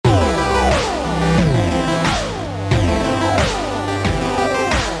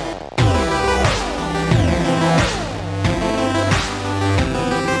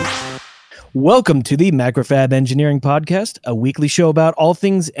Welcome to the Macrofab Engineering Podcast, a weekly show about all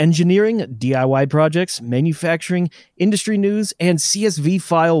things engineering, DIY projects, manufacturing, industry news, and CSV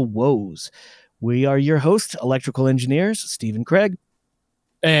File Woes. We are your hosts, electrical engineers, Stephen Craig.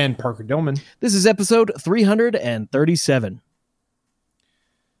 And Parker Dillman. This is episode 337.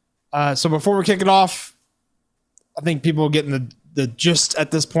 So before we kick it off, I think people are getting the gist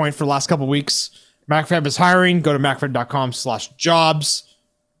at this point for the last couple of weeks. Macrofab is hiring. Go to macrofab.com/jobs.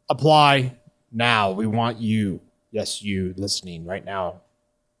 Apply now. We want you. Yes, you listening right now.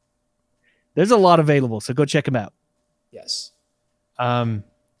 There's a lot available, so go check them out. Yes.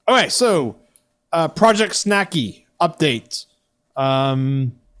 Okay, so Project Snacky update.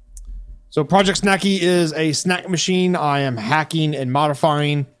 So Project Snacky is a snack machine I am hacking and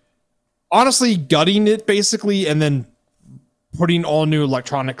modifying. Honestly, gutting it basically, and then putting all new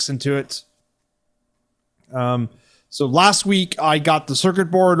electronics into it. So last week I got the circuit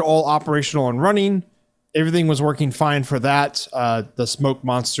board all operational and running. Everything was working fine for that. The smoke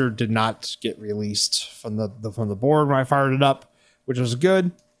monster did not get released from the board when I fired it up, which was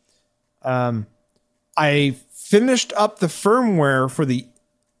good. I finished up the firmware for the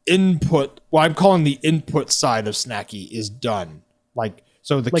input. What I'm calling the input side of Snacky is done.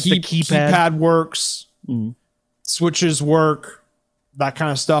 So the keypad works, switches work, that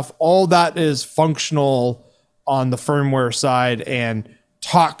kind of stuff. All that is functional on the firmware side and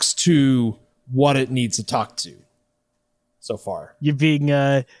talks to what it needs to talk to so far. You're being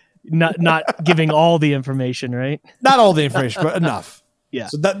not giving all the information, right? Not all the information, but enough. Yeah.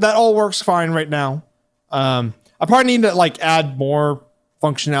 So that all works fine right now. I probably need to add more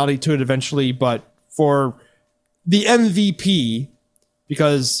functionality to it eventually, but for the MVP,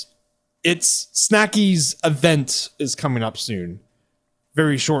 because it's Snacky's event is coming up soon,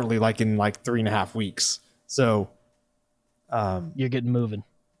 very shortly, in 3.5 weeks. So you're getting moving.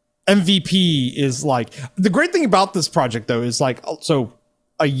 MVP is the great thing about this project though is so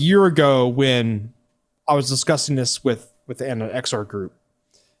a year ago when I was discussing this with Anna XR group,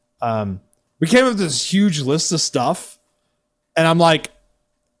 we came up with this huge list of stuff, and I'm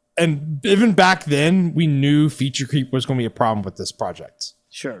and even back then we knew feature creep was going to be a problem with this project.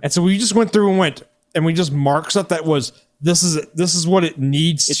 Sure. And so we just went through and we just marked stuff that was this is what it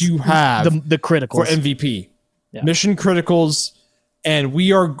needs to have the criticals for MVP. Yeah. Mission criticals, and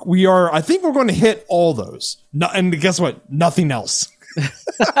we are I think we're going to hit all those. And guess what? Nothing else. We're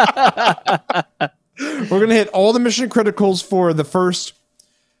going to hit all the mission criticals for the first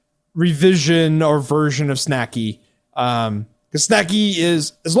revision or version of Snacky. Because Snacky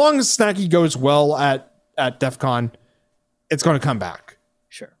is, as long as Snacky goes well at DEF CON, it's going to come back.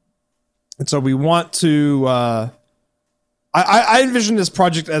 Sure. And so we want to I envision this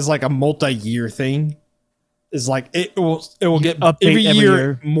project as a multi-year thing. Is it will get update every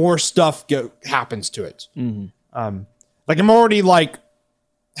year more stuff happens to it. Mm-hmm. I'm already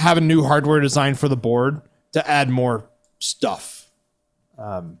have a new hardware design for the board to add more stuff.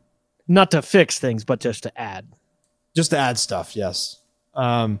 Not to fix things, but just to add. Just to add stuff, yes.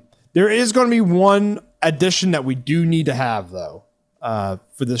 There is going to be one addition that we do need to have though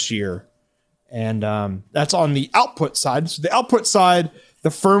for this year, and that's on the output side. So the output side, the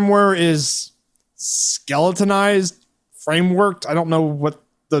firmware is skeletonized, frameworked. I don't know what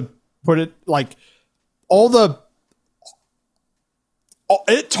the put it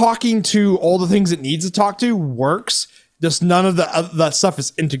it talking to all the things it needs to talk to works. Just none of that stuff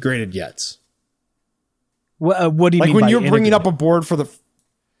is integrated yet. What do you mean when by you're bringing up a board for the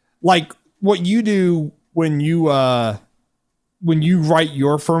what you do when you write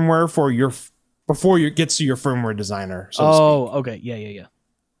your firmware for before it gets to your firmware designer. So to speak. Okay, yeah.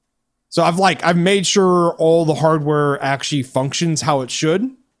 So I've made sure all the hardware actually functions how it should.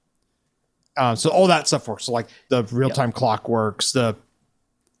 So all that stuff works. So the real-time clock works, the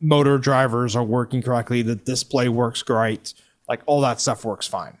motor drivers are working correctly, the display works great. All that stuff works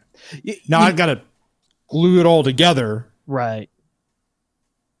fine. Now I've got to glue it all together. Right.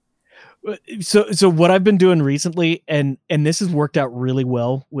 So what I've been doing recently, and this has worked out really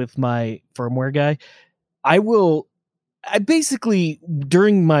well with my firmware guy, I basically,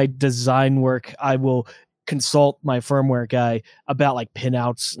 during my design work, I will consult my firmware guy about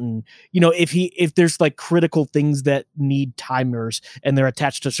pinouts, and if there's critical things that need timers and they're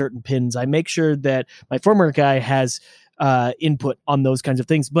attached to certain pins, I make sure that my firmware guy has input on those kinds of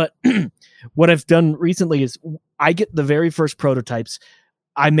things. But what I've done recently is I get the very first prototypes,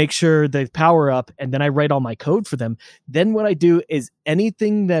 I make sure they power up, and then I write all my code for them. Then what I do is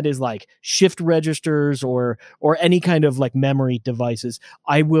anything that is shift registers or any kind of memory devices,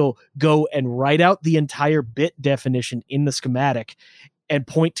 I will go and write out the entire bit definition in the schematic and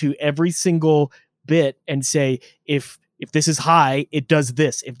point to every single bit and say, if this is high, it does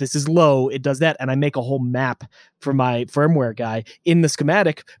this. If this is low, it does that. And I make a whole map for my firmware guy in the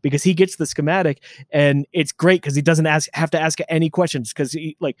schematic, because he gets the schematic, and it's great because he doesn't have to ask any questions. Because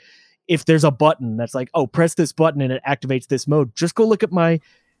like, if there's a button that's like, oh, press this button and it activates this mode, just go look at my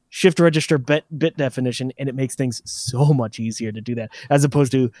shift register bit definition, and it makes things so much easier to do that, as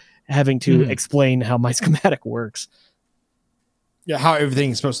opposed to having to explain how my schematic works. Yeah, how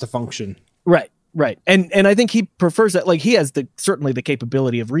everything's supposed to function. Right. And I think he prefers that. Like, he has certainly the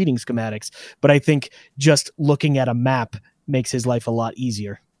capability of reading schematics, but I think just looking at a map makes his life a lot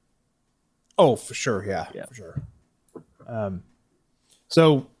easier. Oh, for sure. Yeah. For sure.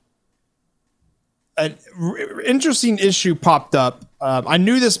 So an interesting issue popped up. I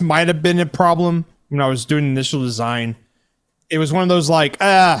knew this might have been a problem when I was doing initial design. It was one of those like,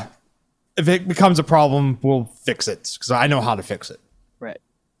 if it becomes a problem, we'll fix it, because I know how to fix it. Right.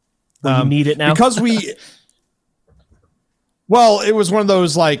 You need it now? Because well, it was one of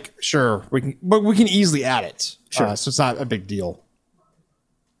those like, sure, but we can easily add it. Sure. So it's not a big deal.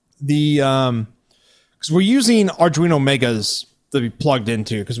 Because we're using Arduino Megas to be plugged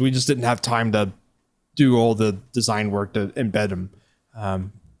into, because we just didn't have time to do all the design work to embed them.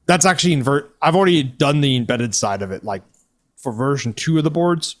 That's actually I've already done the embedded side of it, like for version 2 of the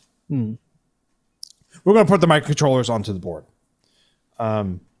boards. We're going to put the microcontrollers onto the board.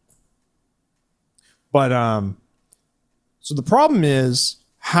 So the problem is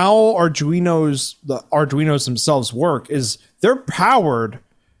how the Arduinos themselves work is they're powered.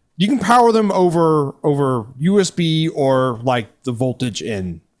 You can power them over USB or like the voltage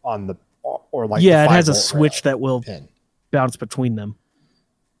in on the, or like, it has a switch that will bounce between them.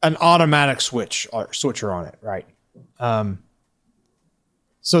 An automatic switcher on it. Right.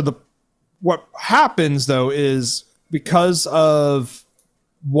 So what happens though is, because of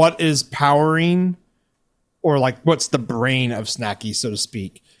what is powering, or like what's the brain of Snacky, so to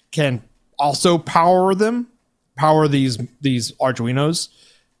speak, can also power these Arduinos.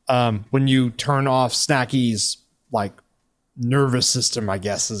 When you turn off Snacky's like nervous system, I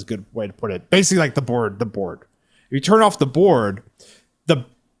guess is a good way to put it. Basically like the board. If you turn off the board, the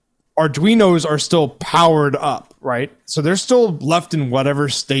Arduinos are still powered up, right? So they're still left in whatever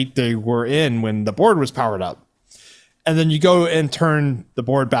state they were in when the board was powered up. And then you go and turn the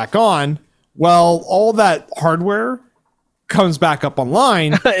board back on. Well, all that hardware comes back up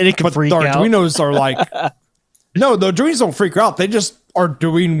online, and it can but the Arduinos are like, no, the Arduinos don't freak out. They just are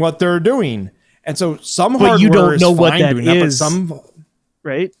doing what they're doing. And so some hardware you don't know is what fine that doing that, but is,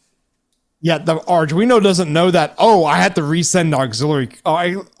 right? Yeah, the Arduino doesn't know that. Oh, I had to resend the auxiliary.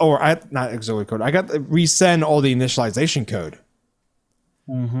 Not auxiliary code. I got to resend all the initialization code.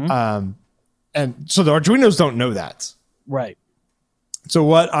 And so the Arduinos don't know that. Right. So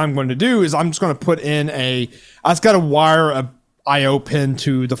what I'm going to do is I'm just going to put in I've got to wire a IO pin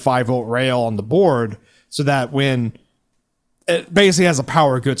to the 5-volt rail on the board, so that when it basically has a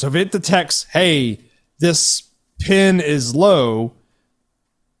power good. So if it detects, hey, this pin is low,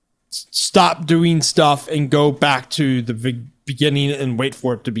 stop doing stuff and go back to the beginning and wait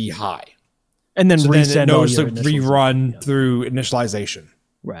for it to be high. And then it knows to rerun through initialization.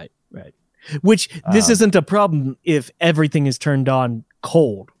 Right. Which this isn't a problem if everything is turned on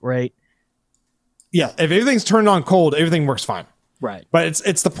cold, right? Yeah, if everything's turned on cold, everything works fine. Right. But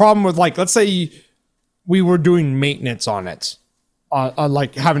it's the problem with, like, let's say we were doing maintenance on it, on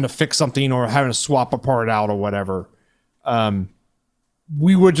like having to fix something or having to swap a part out or whatever.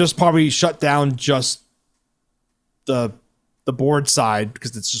 We would just probably shut down just the board side,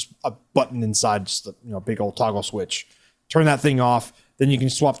 because it's just a button inside, just a big old toggle switch. Turn that thing off. Then you can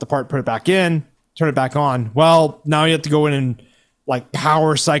swap the part, put it back in, turn it back on. Well, now you have to go in and like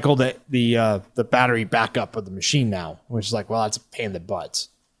power cycle the battery backup of the machine now, which is like, well, that's a pain in the butt.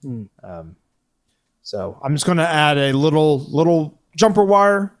 So I'm just going to add a little jumper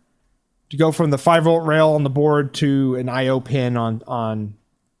wire to go from the 5-volt rail on the board to an IO pin on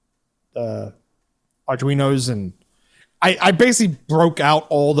Arduinos, and I basically broke out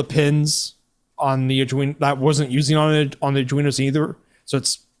all the pins on the Arduino that wasn't using on the Arduinos either. So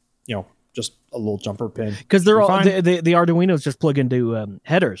it's, just a little jumper pin. Because they're all the Arduinos just plug into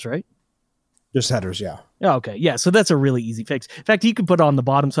headers, right? Just headers, yeah. Oh, okay, yeah. So that's a really easy fix. In fact, you can put it on the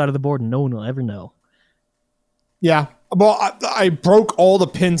bottom side of the board, and no one will ever know. Yeah. Well, I broke all the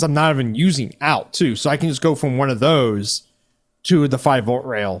pins I'm not even using out too, so I can just go from one of those to the 5-volt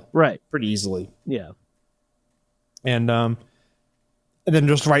rail, right? Pretty easily. Yeah. And then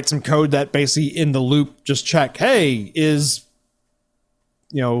just write some code that basically in the loop just check, hey, is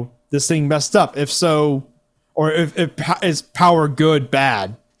this thing messed up? If so, Or is power good,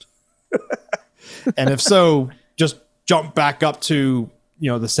 bad? And if so, just jump back up to,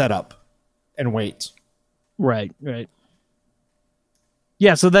 the setup and wait. Right.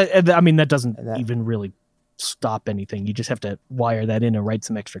 Yeah, so that doesn't even really stop anything. You just have to wire that in and write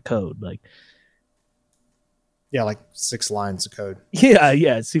some extra code. Like 6 lines of code. Yeah,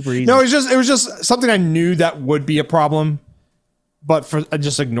 it's super easy. No, it was just something I knew that would be a problem, but I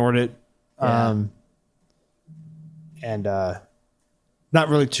just ignored it. Yeah. And not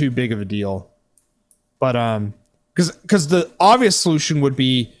really too big of a deal. But because the obvious solution would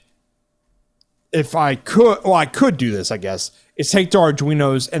be, if I could do this, I guess, is take the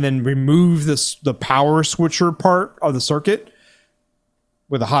Arduinos and then remove the power switcher part of the circuit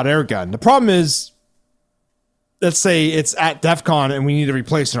with a hot air gun. The problem is, let's say it's at DEF CON and we need to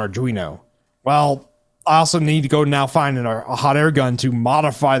replace an Arduino. Well, I also need to go now find a hot air gun to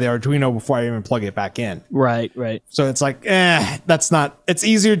modify the Arduino before I even plug it back in. Right. So it's like, that's not... It's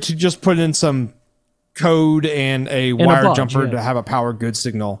easier to just put in some code and a wire jumper to have a power good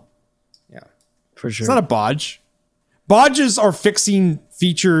signal. Yeah. For sure. It's not a bodge. Bodges are fixing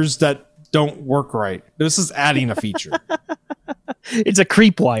features that don't work right. This is adding a feature. It's a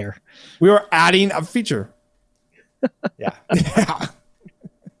creep wire. We are adding a feature. Yeah.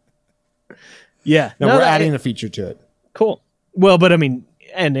 Yeah. No, we're adding a feature to it. Cool. Well, but and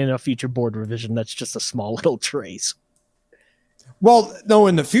in a future board revision, that's just a small little trace. Well, no,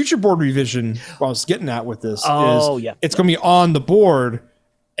 in the future board revision, what I was getting at with this it's going to be on the board,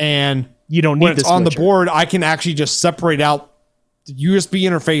 and you don't need when it's on the board, I can actually just separate out. The USB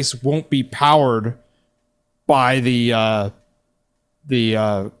interface won't be powered by the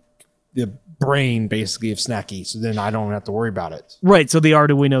brain, basically, of Snacky, so then I don't have to worry about it. Right, so the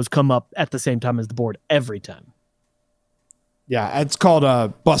Arduinos come up at the same time as the board every time. Yeah, it's called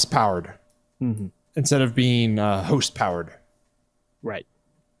bus powered instead of being host powered. Right.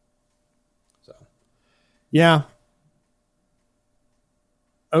 So, yeah.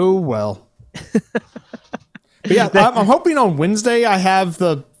 Oh well. But yeah, I'm hoping on Wednesday I have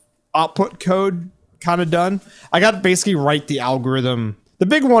the output code kind of done. I got to basically write the algorithm. The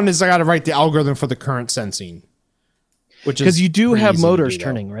big one is I got to write the algorithm for the current sensing, which is because you do have motors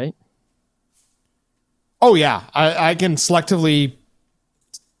turning, right? Oh yeah, I can selectively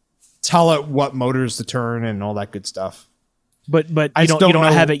tell it what motors to turn and all that good stuff. But you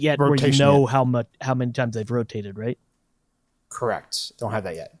don't have it yet where you know how many times they've rotated, right? Correct. Don't have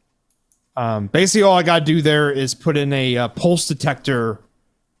that yet. Basically, all I got to do there is put in a pulse detector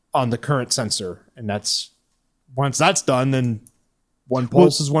on the current sensor, and once that's done, then one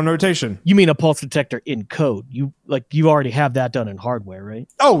pulse is one rotation. You mean a pulse detector in code? You already have that done in hardware, right?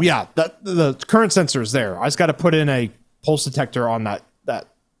 Oh yeah, the current sensor is there. I just got to put in a pulse detector on that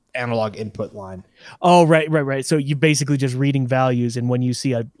analog input line. Oh right. So you basically just reading values, and when you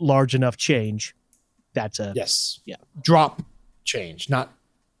see a large enough change, that's a drop change. Not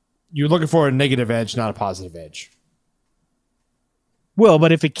you're looking for a negative edge, not a positive edge. Well,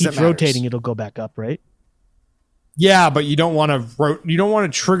 but if it keeps rotating, it'll go back up, right? Yeah, but you don't want to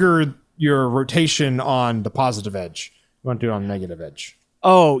trigger your rotation on the positive edge. You want to do it on the negative edge.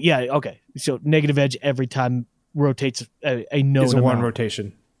 Oh yeah, okay. So negative edge every time rotates a known is a amount. one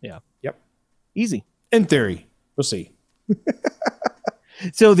rotation. Yeah. Yep. Easy. In theory, we'll see.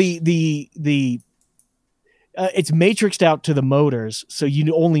 So the it's matrixed out to the motors, so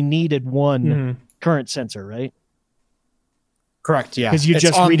you only needed one current sensor, right? Correct. Yeah, because you're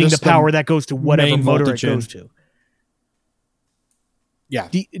just reading the power that goes to whatever motor it goes to. Yeah.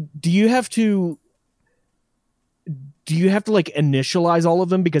 Do you have to like initialize all of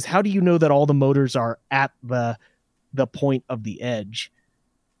them? Because how do you know that all the motors are at the point of the edge?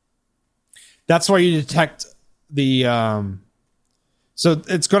 That's why you detect the so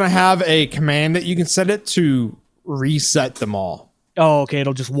it's going to have a command that you can set it to reset them all. Oh, okay.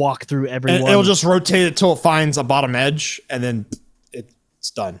 It'll just walk through every one. It'll just rotate it till it finds a bottom edge, and then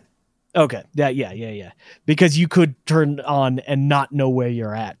it's done. Okay. Yeah. Because you could turn on and not know where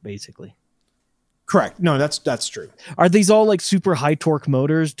you're at, basically. Correct. No, that's true. Are these all like super high torque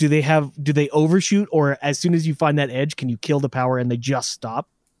motors? Do they overshoot, or as soon as you find that edge, can you kill the power and they just stop?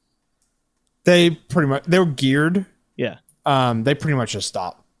 They're geared. Yeah. They pretty much just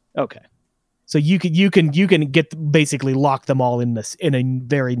stop. Okay. So you can get basically lock them all in a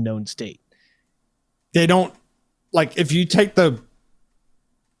very known state. They don't, like, if you take the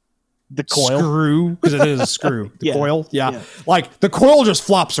coil screw, because it is a screw. The coil, yeah. Like the coil just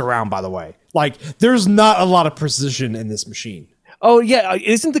flops around, by the way. Like there's not a lot of precision in this machine. Oh yeah,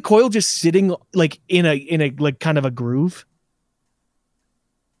 isn't the coil just sitting like in a like kind of a groove?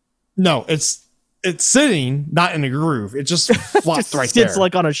 No, it's it's sitting, not in a groove. It just flops right there. It's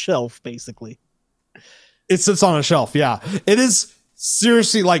like on a shelf, basically. It sits on a shelf. Yeah, it is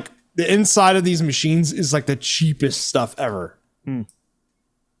seriously like the inside of these machines is like the cheapest stuff ever.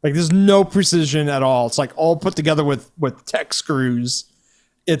 Like there's no precision at all. It's like all put together with tech screws.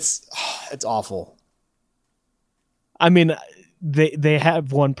 It's awful. I mean, they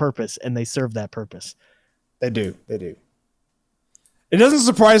have one purpose and they serve that purpose. They do. It doesn't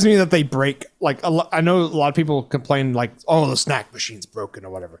surprise me that they break. Like I know a lot of people complain like, oh, the snack machine's broken or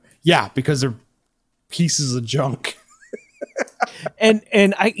whatever. Yeah, because they're pieces of junk. and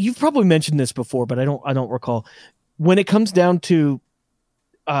you've probably mentioned this before, but I don't recall. When it comes down to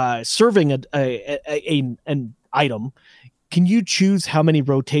serving an item, can you choose how many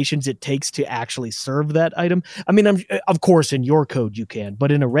rotations it takes to actually serve that item? I mean, of course, in your code you can,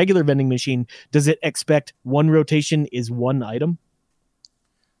 but in a regular vending machine, does it expect one rotation is one item?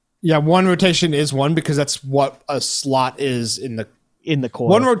 Yeah, one rotation is one because that's what a slot is in the coil.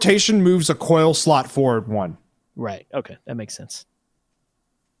 One rotation moves a coil slot forward one. Right. Okay, that makes sense.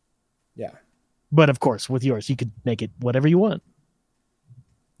 Yeah. But of course, with yours, you could make it whatever you want.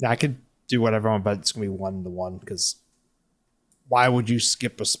 Yeah, I could do whatever I want, but it's going to be 1-to-1 because why would you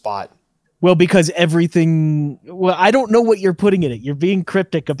skip a spot? Well, because everything... Well, I don't know what you're putting in it. You're being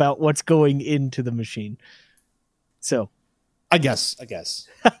cryptic about what's going into the machine. So... I guess.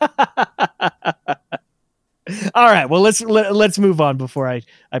 All right. Well, let's move on before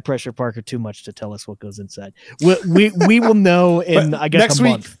I pressure Parker too much to tell us what goes inside. We will know in I guess next a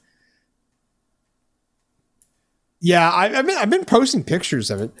month. Week, yeah, I've been posting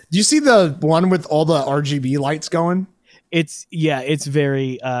pictures of it. Do you see the one with all the RGB lights going? It's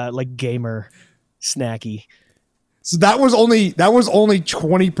very like gamer snacky. So that was only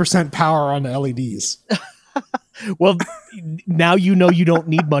 20% power on the LEDs. Well, now you know you don't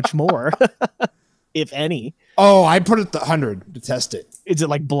need much more, if any. Oh, I put it to 100 to test it. Is it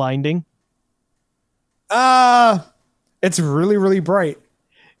like blinding? It's really, really bright.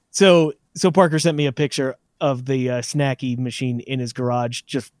 So Parker sent me a picture of the snacky machine in his garage,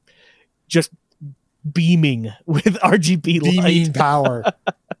 just beaming with RGB light power.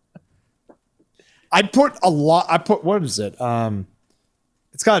 What is it?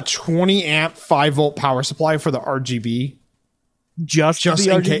 It's got a 20 amp 5 volt power supply for the RGB. Just in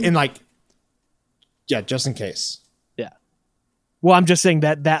RGB? case, and like, yeah, just in case. Yeah. Well, I'm just saying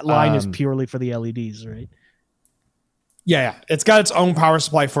that line is purely for the LEDs, right? Yeah. It's got its own power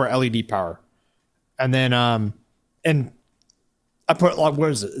supply for LED power. And then, and I put like,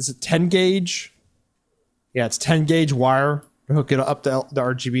 what is it? Is it 10 gauge? Yeah, it's 10 gauge wire to hook it up to the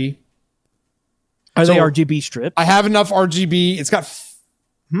RGB. Are they RGB strips? I have enough RGB. It's got.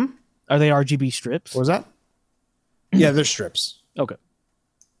 Are they RGB strips? What was that? Yeah, they're strips. Okay.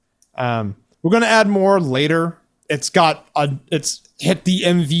 We're gonna add more later. It's hit the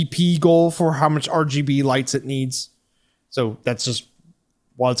MVP goal for how much RGB lights it needs. So that's just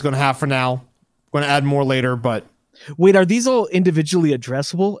what it's gonna have for now. We're gonna add more later, but wait, are these all individually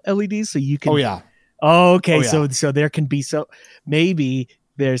addressable LEDs? So you can. Oh yeah. Oh, okay. Oh, yeah. So there can be maybe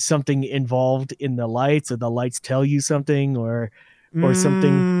there's something involved in the lights, or the lights tell you something, or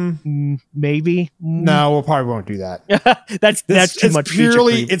something. Maybe. No, we probably won't do that. that's too much.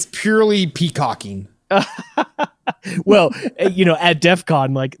 It's purely peacocking. Well, at DEF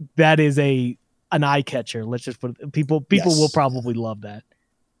CON, like that is an eye catcher. Let's just put it, people will probably love that.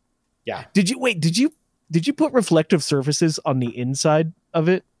 Yeah. Did you put reflective surfaces on the inside of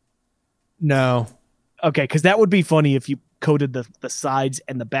it? No. Okay, because that would be funny if you coated the sides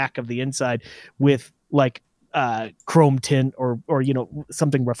and the back of the inside with like chrome tint or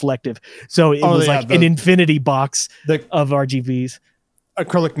something reflective. So it was like an infinity box of RGBs.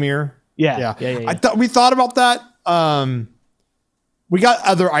 Acrylic mirror. Yeah. We thought about that. We got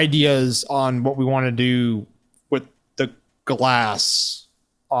other ideas on what we want to do with the glass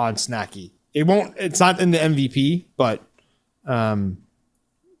on Snacky. It's not in the MVP, but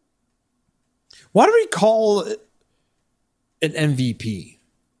why do we call it an MVP?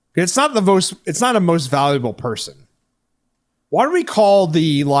 It's not a most valuable person. Why do we call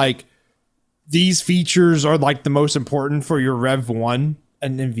these features are like the most important for your Rev 1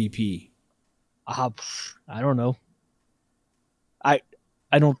 an MVP? I don't know. I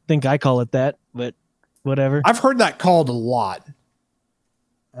don't think I call it that, but whatever. I've heard that called a lot.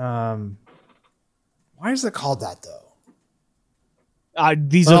 Why is it called that though?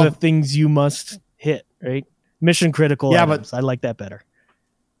 These are the things you must hit, right? Mission critical items. But I like that better.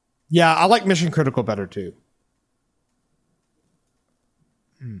 Yeah, I like mission critical better too.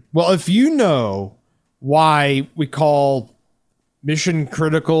 Well, if you know why we call mission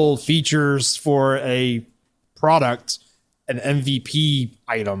critical features for a product, an MVP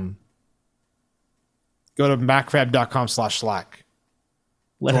item, go to macfab.com/Slack.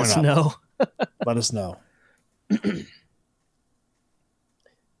 Let us know. Let us know.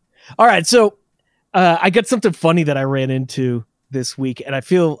 All right, so I got something funny that I ran into this week, and I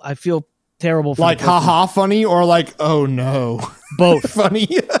feel terrible for like haha funny or like oh no both funny.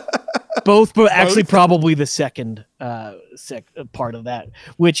 Both, but actually probably the second part of that,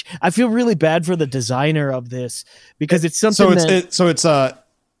 which I feel really bad for the designer of this because it's something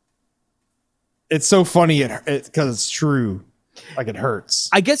it's so funny because it's true, like it hurts.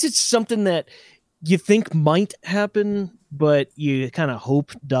 I guess it's something that you think might happen, but you kind of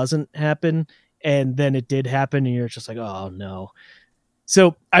hope doesn't happen, and then it did happen, and you're just like, oh no.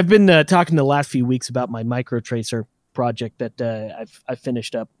 So I've been talking the last few weeks about my microtracer project that I've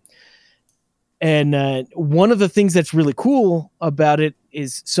finished up. And one of the things that's really cool about it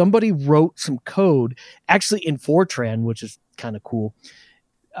is somebody wrote some code, actually in Fortran, which is kind of cool,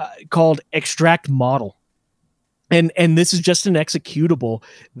 called extract model. And this is just an executable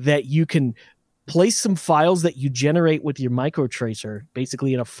that you can place some files that you generate with your microtracer,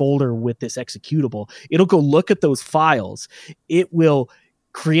 basically in a folder with this executable. It'll go look at those files. It will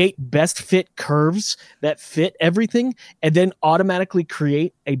create best fit curves that fit everything, and then automatically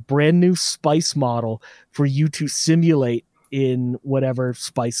create a brand new spice model for you to simulate in whatever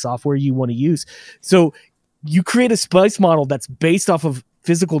spice software you want to use. So you create a spice model that's based off of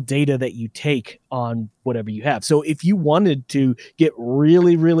physical data that you take on whatever you have. So if you wanted to get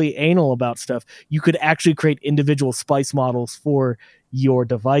really, really anal about stuff, you could actually create individual spice models for your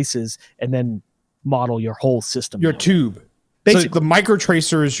devices and then model your whole system. Your tube. Basically, so the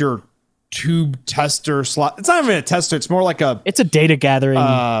microtracer is your tube tester slot. It's not even a tester. It's more like it's a data gathering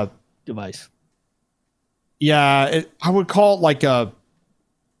device. Yeah, I would call it like a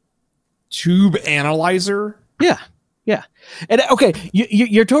tube analyzer. Yeah. And okay,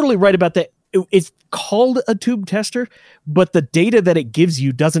 you're totally right about that. It's called a tube tester, but the data that it gives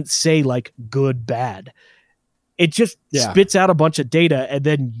you doesn't say like good, bad. It just spits out a bunch of data, and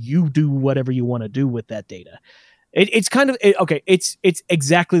then you do whatever you want to do with that data. It's kind of okay. It's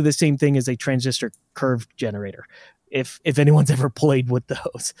exactly the same thing as a transistor curve generator. If anyone's ever played with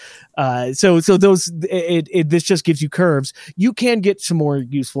those, so those this just gives you curves. You can get some more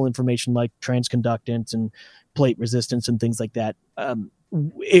useful information like transconductance and plate resistance and things like that.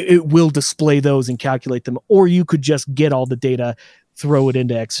 It will display those and calculate them, or you could just get all the data, throw it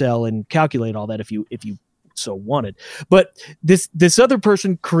into Excel, and calculate all that if you so wanted. But this other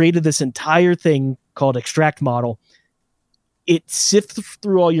person created this entire thing called extract model. It sifts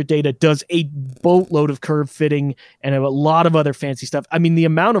through all your data, does a boatload of curve fitting and a lot of other fancy stuff. I mean, the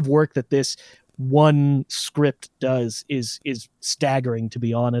amount of work that this one script does is staggering, to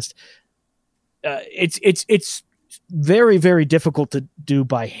be honest. It's very, very difficult to do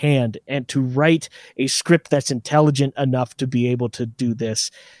by hand, and to write a script that's intelligent enough to be able to do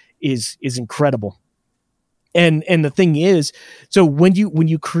this is incredible. And the thing is, so when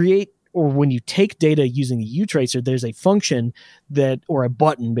you create or when you take data using the uTracer, there's a function or a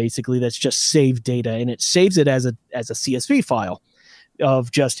button basically that's just save data, and it saves it as a CSV file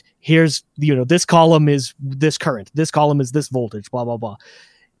of just here's this column is this current, this column is this voltage, blah blah blah.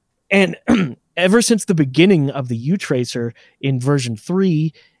 And ever since the beginning of the uTracer in version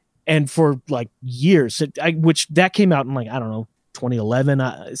 3, and for like years, which that came out in like, I don't know,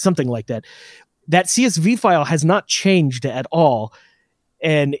 2011, something like that. That CSV file has not changed at all,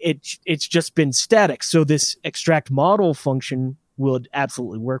 and it's just been static. So this extract model function will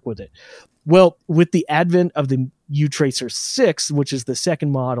absolutely work with it. Well, with the advent of the uTracer 6, which is the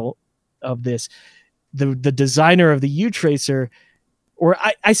second model of this, the designer of the uTracer, or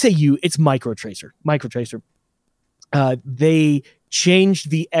I say it's microtracer. They changed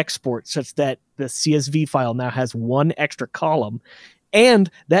the export such that the CSV file now has one extra column,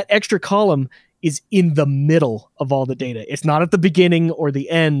 and that extra column is in the middle of all the data. It's not at the beginning or the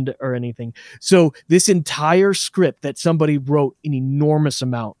end or anything. So this entire script that somebody wrote an enormous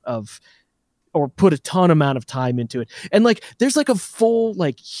amount of, or put a ton amount of time into it. And like, there's like a full,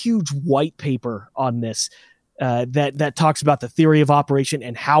 like huge white paper on this that talks about the theory of operation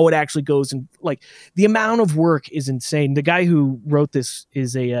and how it actually goes. And like the amount of work is insane. The guy who wrote this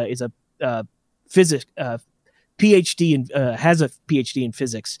is a physics PhD and has a PhD in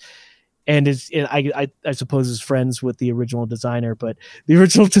physics. And I suppose is friends with the original designer, but the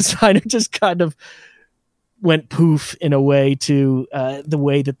original designer just kind of went poof in a way to the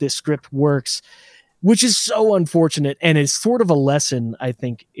way that this script works, which is so unfortunate, and is sort of a lesson, I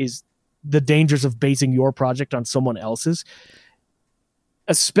think, is the dangers of basing your project on someone else's.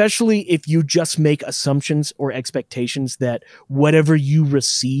 especially if you just make assumptions or expectations that whatever you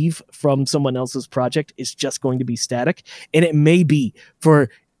receive from someone else's project is just going to be static. And it may be for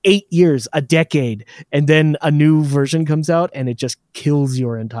 8 years, a decade, and then a new version comes out and it just kills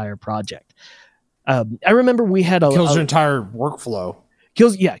your entire project. I remember we had kills your entire workflow.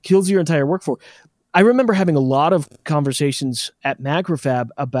 Kills your entire workflow. I remember having a lot of conversations at Macrofab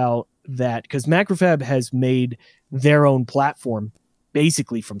about that, because Macrofab has made their own platform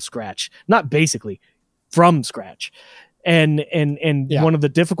basically from scratch. Not basically, from scratch. And one of the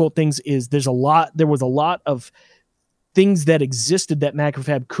difficult things is there was a lot of things that existed that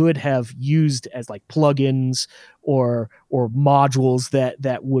Macrofab could have used as like plugins or modules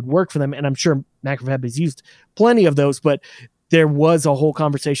that would work for them. And I'm sure Macrofab has used plenty of those, but there was a whole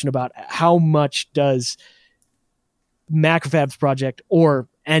conversation about how much does Macrofab's project or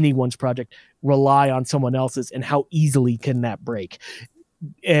anyone's project rely on someone else's, and how easily can that break?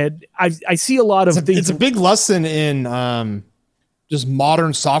 And I see a lot of things. It's a big lesson in just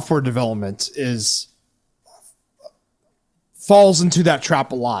modern software development falls into that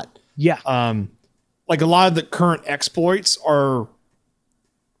trap a lot. Yeah. Like a lot of the current exploits are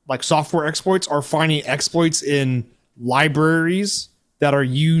like software exploits are finding exploits in libraries that are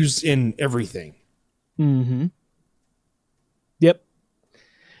used in everything. Mm-hmm. Yep.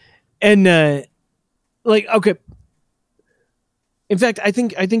 And like, okay. In fact, I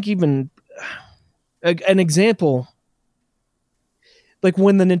think even an example, like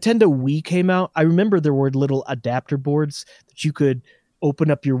when the Nintendo Wii came out, I remember there were little adapter boards that you could open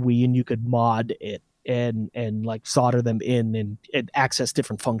up your Wii and you could mod it and like solder them in and access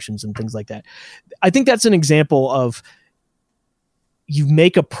different functions and things like that. I think that's an example of you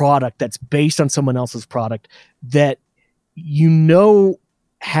make a product that's based on someone else's product that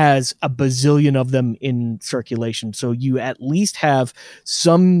has a bazillion of them in circulation. So you at least have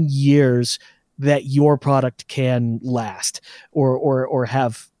some years that your product can last or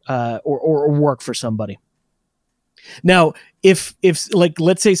have or work for somebody. Now, if like,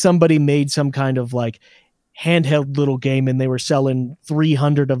 let's say somebody made some kind of like handheld little game and they were selling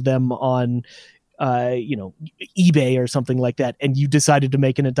 300 of them on eBay or something like that, and you decided to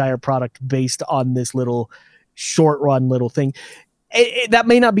make an entire product based on this little short run little thing, that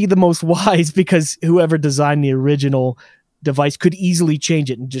may not be the most wise, because whoever designed the original device could easily change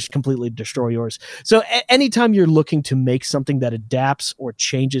it and just completely destroy yours. So anytime you're looking to make something that adapts or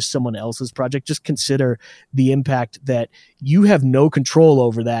changes someone else's project, just consider the impact that you have no control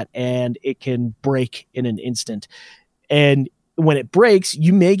over that, and it can break in an instant. And when it breaks,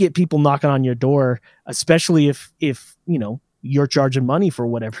 you may get people knocking on your door, especially if you're charging money for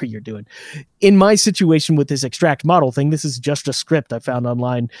whatever you're doing. In my situation with this extract model thing, this is just a script I found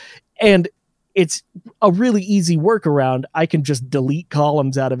online, and it's a really easy workaround. I can just delete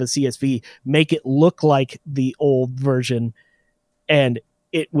columns out of a CSV, make it look like the old version, and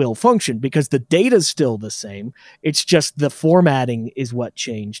it will function because the data's still the same. It's just the formatting is what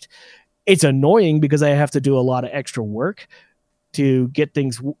changed. It's annoying because I have to do a lot of extra work to get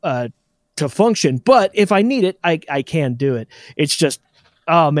things to function, but if I need it, I can do it. It's just,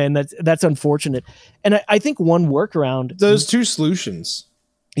 oh man, that's unfortunate. And I think one workaround, those two solutions.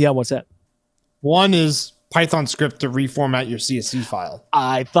 Yeah, what's that? One is Python script to reformat your CSV file.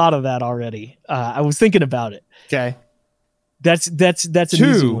 I thought of that already. I was thinking about it. Okay, that's an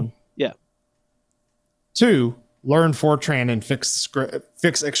easy one. Yeah. 2, learn Fortran and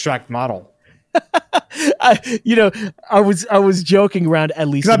fix extract model. I was joking around, at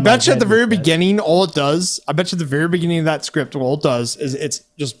least. Because I bet you at the very beginning, all it does, I bet you at the very beginning of that script, all it does is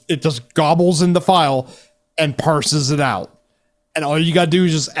it just gobbles in the file and parses it out. And all you got to do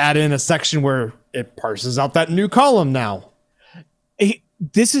is just add in a section where it parses out that new column now.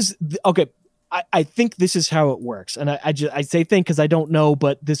 This is okay. I think this is how it works. And I say think because I don't know,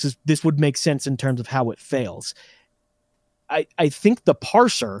 but this would make sense in terms of how it fails. I think the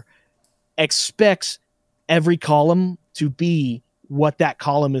parser expects every column to be what that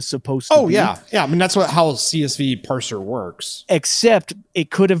column is supposed to be. Oh, yeah. Yeah. I mean, that's how CSV parser works. Except it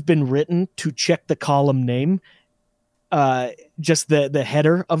could have been written to check the column name, just the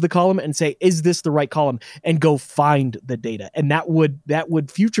header of the column, and say, is this the right column? And go find the data. And that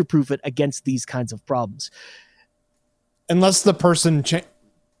would future-proof it against these kinds of problems. Unless the person,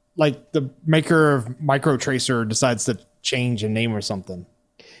 like the maker of MicroTracer, decides to change a name or something.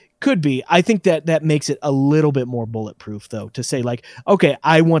 Could be. I think that makes it a little bit more bulletproof, though, to say like, okay,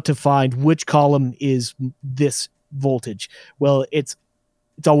 I want to find which column is this voltage. Well, it's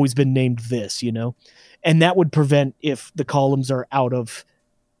always been named this, and that would prevent if the columns are out of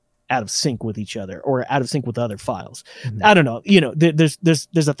out of sync with each other or out of sync with other files. I don't know. There's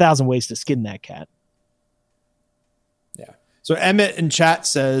 1,000 ways to skin that cat. Yeah. So Emmett in chat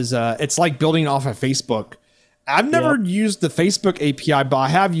says it's like building off of Facebook. I've never used the Facebook API, but I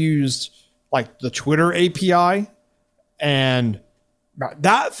have used like the Twitter API, and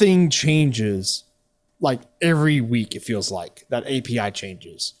that thing changes like every week. It feels like that API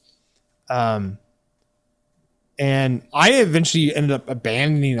changes. And I eventually ended up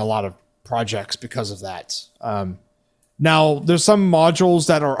abandoning a lot of projects because of that. Now there's some modules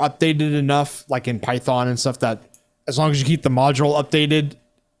that are updated enough, like in Python and stuff, that as long as you keep the module updated,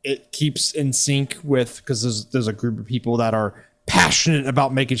 it keeps in sync with, because there's a group of people that are passionate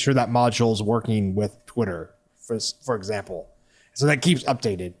about making sure that module is working with Twitter, for example. So that keeps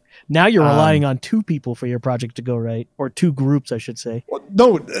updated. Now you're relying on 2 people for your project to go right, or 2 groups, I should say. Well,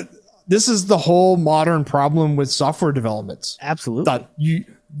 no, this is the whole modern problem with software developments. Absolutely. That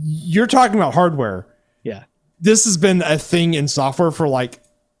you're talking about hardware. Yeah. This has been a thing in software for like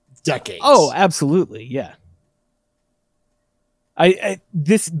decades. Oh, absolutely. Yeah.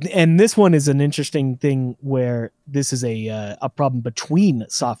 This one is an interesting thing where this is a problem between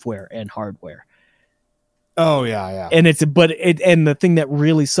software and hardware. Oh yeah. And and the thing that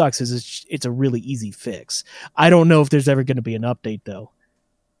really sucks is it's a really easy fix. I don't know if there's ever going to be an update though.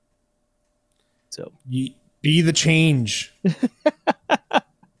 So you be the change.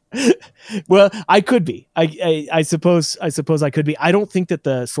 Well, I could be. I suppose I could be. I don't think that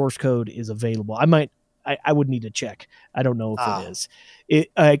the source code is available. I would need to check. I don't know if it is.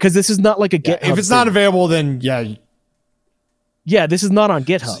 Because this is not like a GitHub. If it's not available, then yeah, this is not on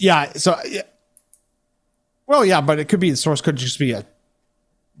GitHub. Yeah. So well, yeah, but it could be the source code just be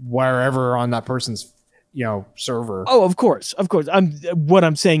wherever on that person's server. Oh, of course. What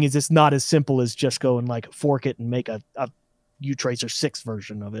I'm saying is it's not as simple as just go and like fork it and make a uTracer 6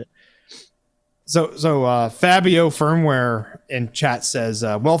 version of it. So Fabio Firmware in chat says,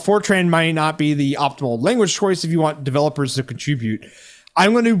 well, Fortran might not be the optimal language choice if you want developers to contribute.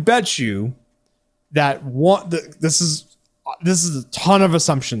 I'm going to bet you that this is a ton of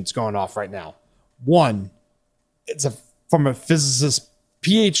assumptions going off right now. One, it's from a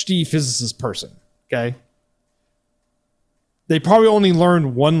PhD physicist person. Okay. They probably only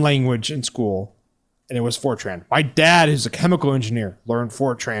learned one language in school, and it was Fortran. My dad, who's a chemical engineer, learned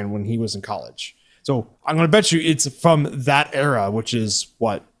Fortran when he was in college. So I'm going to bet you it's from that era, which is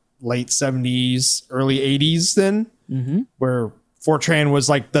late 70s, early 80s then, where Fortran was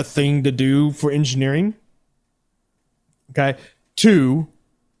like the thing to do for engineering. Okay. 2,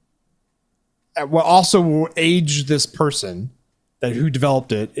 what also will age this person who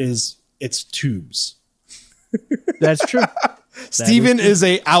developed it is it's tubes. That's true. Steven is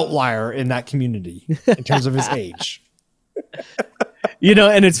a outlier in that community in terms of his age.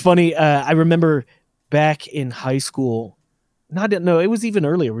 And it's funny. I remember back in high school. It was even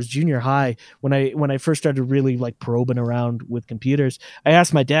earlier. It was junior high when I first started really like probing around with computers. I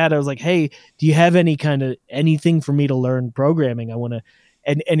asked my dad. I was like, "Hey, do you have anything for me to learn programming? I want to."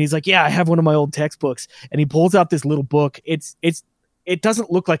 And he's like, "Yeah, I have one of my old textbooks." And he pulls out this little book. It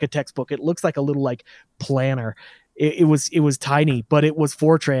doesn't look like a textbook. It looks like a little like planner. It was tiny, but it was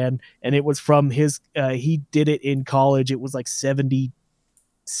Fortran, and it was from his. He did it in college. It was like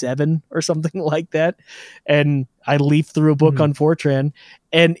 77 or something like that. And I leafed through a book on Fortran,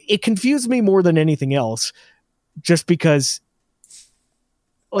 and it confused me more than anything else, just because,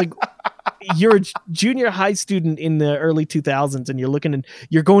 like, you're a junior high student in the early 2000s, and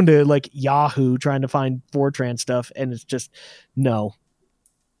you're going to like Yahoo trying to find Fortran stuff, and it's just no.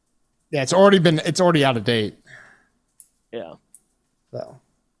 Yeah, it's already out of date. Yeah. So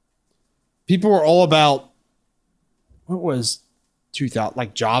people were all about what was 2000,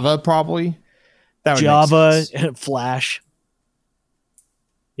 like Java probably. Java and Flash.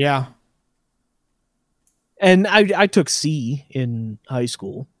 Yeah. And I took C in high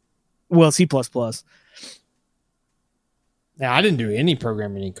school. Well, C++. Yeah, I didn't do any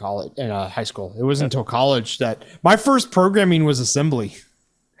programming in college, in high school. It wasn't until college that my first programming was assembly.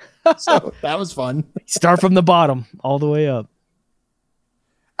 So that was fun. Start from the bottom all the way up.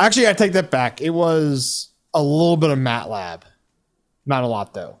 Actually, I take that back. It was a little bit of MATLAB. Not a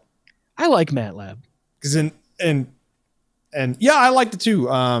lot though. I like MATLAB. Because and yeah, I liked it too.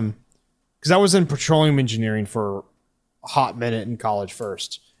 Because I was in petroleum engineering for a hot minute in college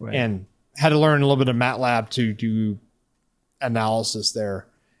first, right, and had to learn a little bit of MATLAB to do analysis there,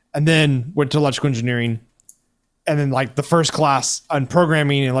 and then went to electrical engineering. And then like the first class on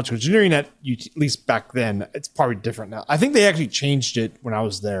programming and electrical engineering at least back then, it's probably different now. I think they actually changed it when I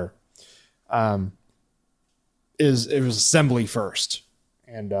was there. It was assembly first.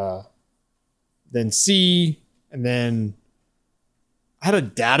 and then C, and then I had a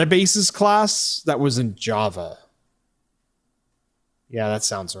databases class that was in Java. Yeah, that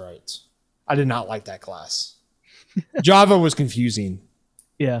sounds right. I did not like that class. Java was confusing.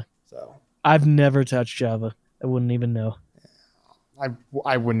 Yeah. So I've never touched Java. I wouldn't even know.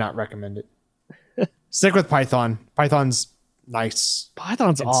 I would not recommend it. Stick with Python. Python's nice.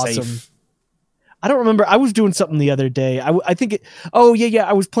 Python's awesome. Safe. I don't remember. I was doing something the other day. I think it. Oh yeah.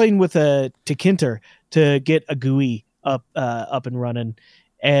 I was playing with a Tkinter to get a GUI up and running,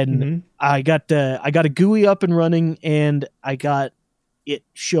 and I got a GUI up and running, and I got it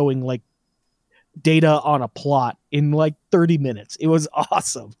showing like data on a plot in like 30 minutes. It was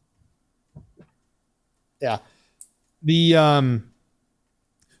awesome. Yeah.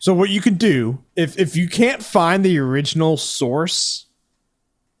 So what you can do if you can't find the original source,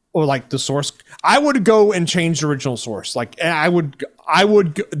 or like the source, I would go and change the original source. Like I would,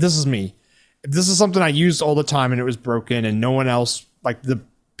 this is me. If this is something I used all the time and it was broken and no one else, like the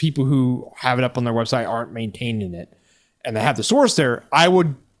people who have it up on their website aren't maintaining it and they have the source there, I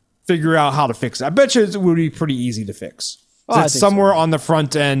would figure out how to fix it. I bet you it would be pretty easy to fix. Oh, it's somewhere on the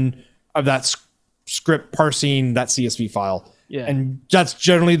front end of that script parsing that CSV file. Yeah. And that's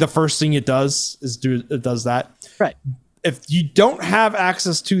generally the first thing it does it does that. Right. If you don't have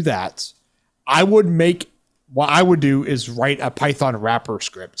access to that, what I would do is write a Python wrapper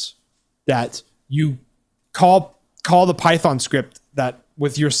script that you call the Python script that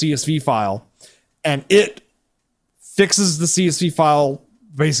with your CSV file, and it fixes the CSV file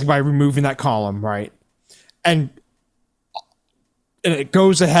basically by removing that column, right? And it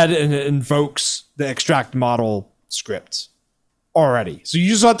goes ahead and it invokes the extract model script already. So you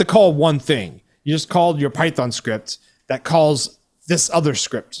just have to call one thing. You just called your Python script that calls this other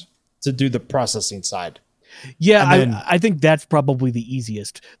script to do the processing side. Yeah, then, I think that's probably the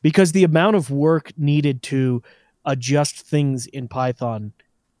easiest, because the amount of work needed to adjust things in Python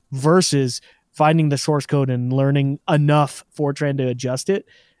versus finding the source code and learning enough Fortran to adjust it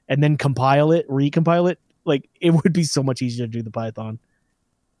and then compile it, recompile it, like it would be so much easier to do the Python.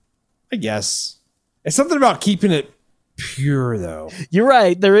 I guess. It's something about keeping it pure, though. You're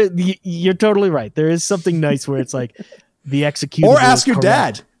right. You're totally right. There is something nice where it's like the executable. Or ask your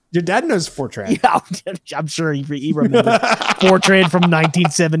dad. Your dad knows Fortran. Yeah, I'm sure he remembers Fortran from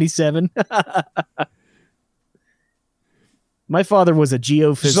 1977. My father was a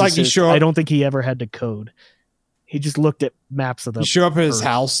geophysicist. I don't think he ever had to code. He just looked at maps of the. You show up at his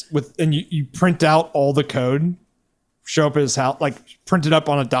house and you print out all the code. Show up at his house, like print it up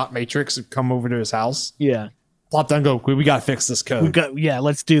on a dot matrix and come over to his house. Yeah. Plop down, go. We got to fix this code.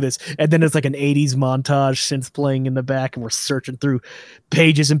 Let's do this. And then it's like an 80s montage, synths playing in the back, and we're searching through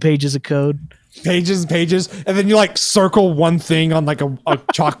pages and pages of code. Pages and pages. And then you like circle one thing on like a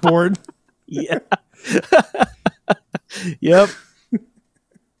chalkboard. Yeah. Yep.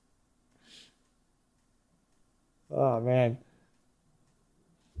 Oh, man.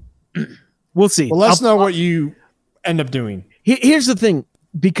 We'll see. Well, let us know what you end up doing. Here's the thing.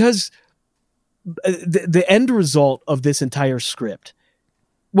 Because the end result of this entire script,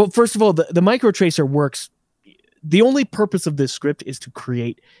 well, first of all, the microtracer works. The only purpose of this script is to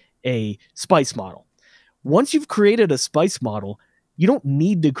create a spice model. Once you've created a spice model, you don't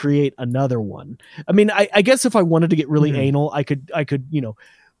need to create another one. I mean, I guess if I wanted to get really anal, I could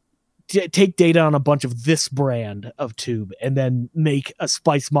take data on a bunch of this brand of tube and then make a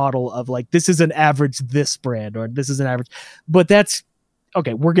spice model of like, this is an average this brand, or this is an average, but that's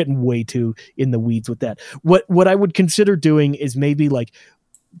okay. We're getting way too in the weeds with that. What I would consider doing is maybe like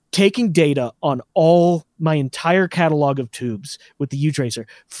taking data on all my entire catalog of tubes with the U-Tracer,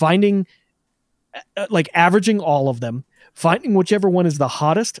 finding like averaging all of them, finding whichever one is the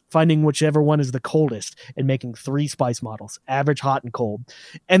hottest, finding whichever one is the coldest, and making 3 spice models, average, hot, and cold.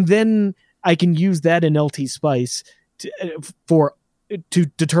 And then I can use that in LT Spice to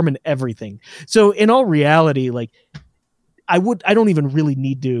determine everything. So in all reality, like I don't even really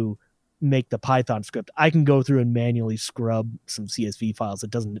need to make the Python script. I can go through and manually scrub some CSV files. It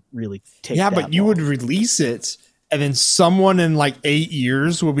doesn't really take that but you long. would release it, and then someone in like 8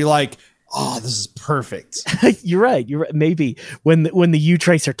 years will be like, oh, this is perfect. You're right. Maybe when the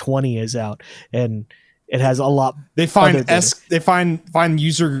U-Tracer 20 is out and it has a lot. They find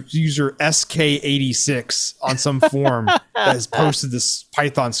user SK86 on some form that has posted this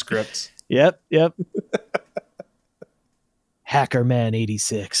Python script. Yep. Hacker Man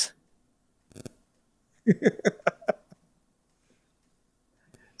 86.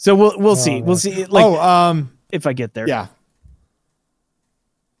 So we'll see. Man. We'll see. Like, if I get there. Yeah.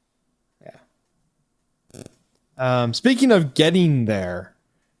 Speaking of getting there,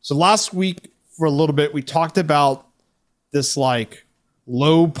 So last week for a little bit, we talked about this like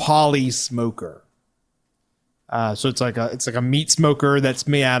low poly smoker. So it's like a meat smoker that's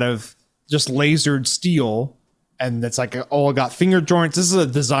made out of just lasered steel, and that's like all got finger joints. This is a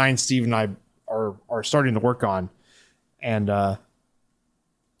design Steve and I are starting to work on, and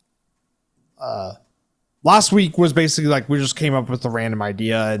last week was basically like we just came up with a random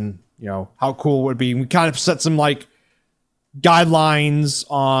idea, and you know how cool it would be. We kind of set some like guidelines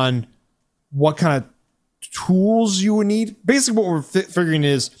on what kind of tools you would need. Basically, what we're figuring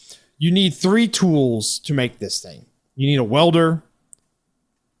is you need 3 tools to make this thing. You need a welder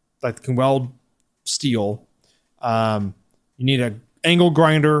that can weld steel. You need an angle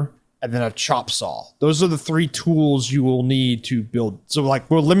grinder and then a chop saw. Those are the 3 tools you will need to build. So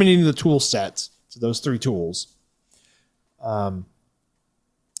like we're limiting the tool set to those 3 tools. And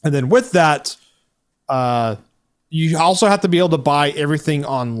then with that, you also have to be able to buy everything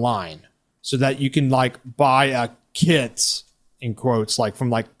online so that you can like buy a kit in quotes, like from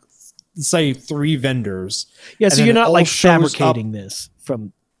like say 3 vendors. Yeah. So you're not like fabricating this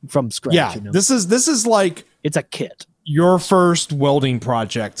from scratch. Yeah. You know? This is like, it's a kit. Your first welding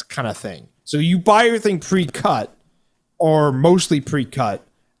project kind of thing. So you buy everything pre-cut or mostly pre-cut,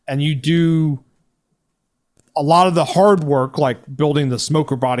 and you do a lot of the hard work, like building the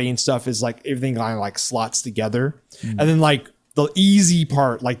smoker body and stuff, is like everything kind of like slots together. And then like the easy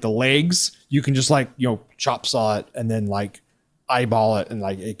part, like the legs, you can just like, you know, chop saw it and then like eyeball it and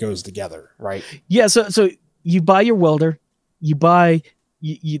like it goes together. Right. Yeah. So you buy your welder, you buy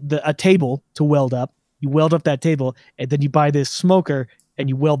a table to weld up. You weld up that table, and then you buy this smoker and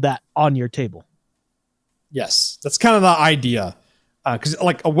you weld that on your table. Yes, that's kind of the idea. Because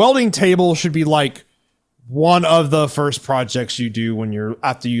like a welding table should be like one of the first projects you do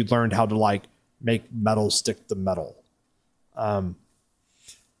after you learned how to like make metal stick to metal. And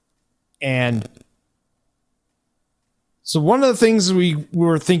so one of the things we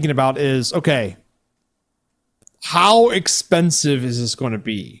were thinking about is, okay, how expensive is this going to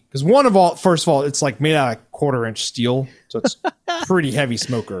be? Because first of all, it's like made out of 1/4-inch steel, so it's pretty heavy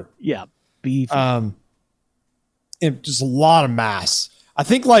smoker. Yeah, beef. And just a lot of mass. I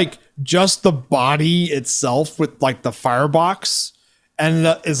think like just the body itself with like the firebox, and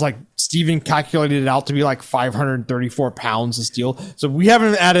that is like Steven calculated it out to be like 534 pounds of steel. So we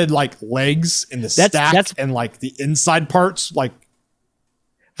haven't added like legs in the stack and like the inside parts, like.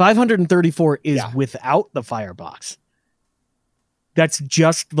 534 is without the firebox. That's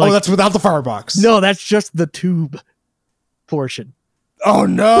just like... Oh, that's without the firebox. No, that's just the tube portion. Oh,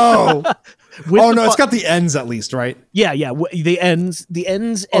 no. It's got the ends at least, right? Yeah. The ends and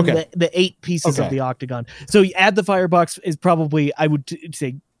the 8 pieces of the octagon. So you add the firebox is probably, I would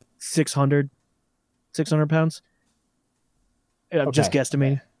say 600 pounds. I'm just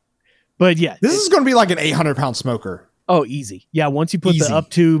guesstimating. But yeah. This is going to be like an 800-pound smoker. Oh, easy. Yeah, once you put the up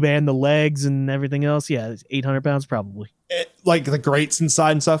tube and the legs and everything else, yeah, it's 800 pounds probably. Like the grates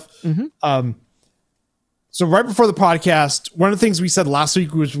inside and stuff. Mm-hmm. So right before the podcast, one of the things we said last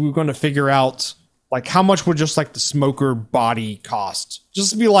week was we were going to figure out like how much would just like the smoker body cost.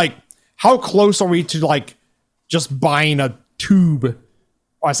 Just to be like, how close are we to like just buying a tube?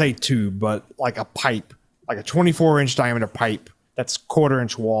 Well, I say tube, but like a pipe, like a 24-inch diameter pipe that's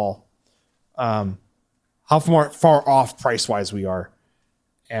 1/4-inch wall. How far off price-wise we are.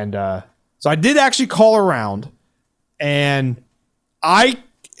 And so I did actually call around, and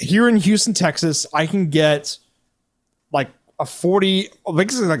here in Houston, Texas, I can get like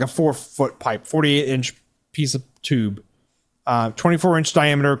basically like a 4-foot pipe, 48-inch piece of tube, 24-inch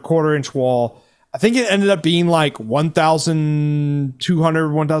diameter, 1/4-inch wall. I think it ended up being like $1,200,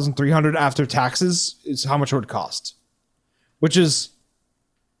 $1,300 after taxes is how much it would cost, which is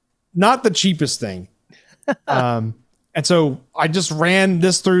not the cheapest thing. And so I just ran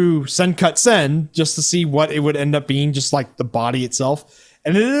this through Send Cut Send just to see what it would end up being, just like the body itself.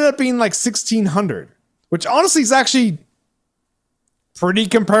 And it ended up being like $1,600, which honestly is actually pretty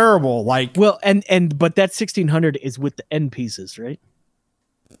comparable. Like, well, but that $1,600 is with the end pieces, right?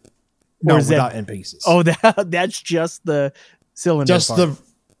 No, without end pieces. Oh, that's just the cylinder. Just the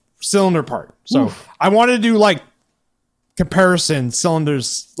cylinder part. So I wanted to do like comparison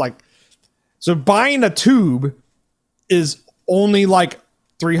cylinders, like. So buying a tube is only like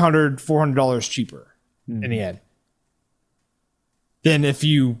 $300, $400 cheaper in the end than if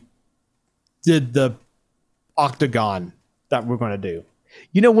you did the octagon that we're going to do.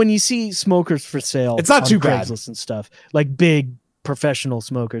 You know, when you see smokers for sale, it's not too bad. Craigslist and stuff, like big professional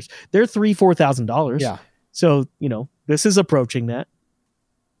smokers, they're $3,000-$4,000. Yeah. So, you know, this is approaching that.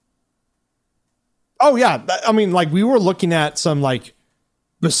 Oh yeah. I mean, like we were looking at some like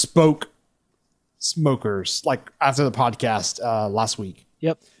bespoke smokers, like after the podcast last week.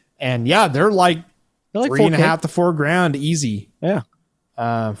 Yep. And yeah, they're like $3.5 to $4,000 easy. Yeah.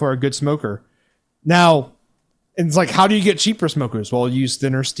 For a good smoker. Now, it's like, how do you get cheaper smokers? Well, use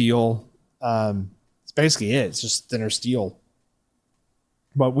thinner steel. It's basically it. It's just thinner steel.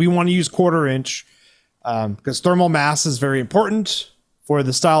 But we want to use 1/4 inch because thermal mass is very important for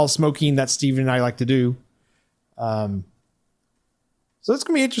the style of smoking that Steven and I like to do. So it's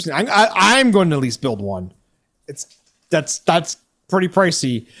gonna be interesting. I'm going to at least build one. That's pretty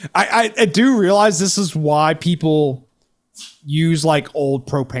pricey. I do realize this is why people use like old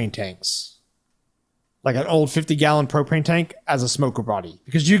propane tanks, like an old 50-gallon propane tank as a smoker body,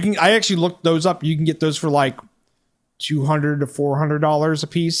 because I actually looked those up. You can get those for like $200 to $400 a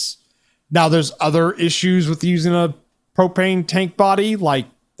piece. Now there's other issues with using a propane tank body, like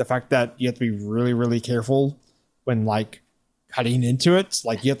the fact that you have to be really, really careful when like cutting into it.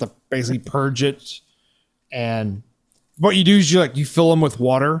 Like you have to basically purge it, and what you do is you fill them with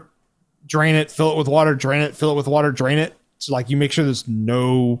water, drain it, fill it with water, drain it, fill it with water, drain it. So like you make sure there's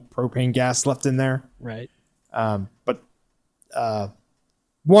no propane gas left in there. Right. But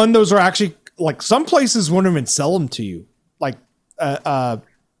those are actually, like, some places won't even sell them to you, like a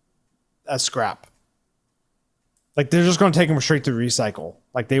scrap. Like they're just going to take them straight to recycle.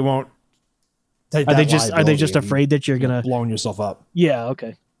 Like they won't take that. Are they just afraid that you're gonna blowing yourself up? Yeah.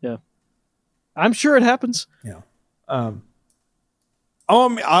 Okay. Yeah. I'm sure it happens. Yeah.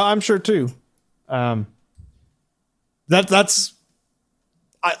 I'm sure too. I'm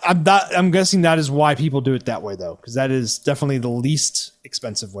guessing that is why people do it that way, though, because that is definitely the least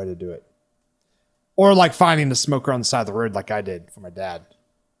expensive way to do it. Or like finding a smoker on the side of the road, like I did for my dad.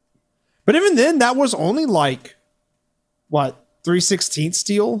 But even then, that was only like 3/16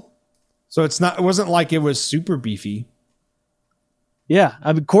 steel. So it wasn't like it was super beefy. Yeah,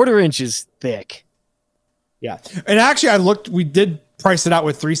 I mean 1/4 inch is thick. Yeah, and actually, we did price it out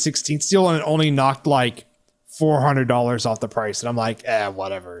with 3/16 steel, and it only knocked like $400 off the price. And I'm like,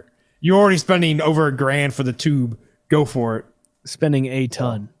 whatever. You're already spending over $1,000 for the tube. Go for it. Spending a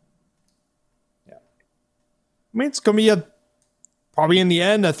ton. Yeah. I mean, it's going to be probably in the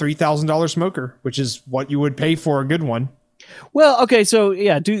end, a $3,000 smoker, which is what you would pay for a good one. Well, okay. So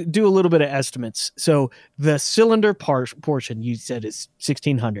yeah, do a little bit of estimates. So the cylinder portion you said is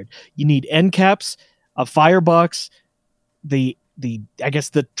 1,600. You need end caps, a firebox, the I guess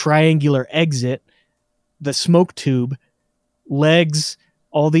the triangular exit, the smoke tube, legs,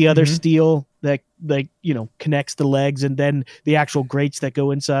 all the other steel that connects the legs, and then the actual grates that go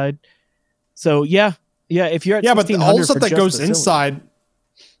inside. So yeah, if you're at but all the stuff that goes inside.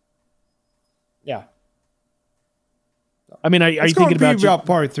 Yeah. I mean, are you thinking about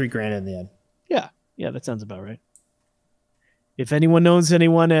probably $3,000 in the end? Yeah, that sounds about right. If anyone knows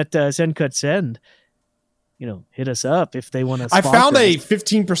anyone at Send Cut Send, hit us up if they want to. I found a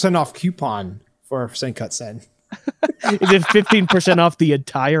 15% off coupon for Send Cut Send. Is it 15% off the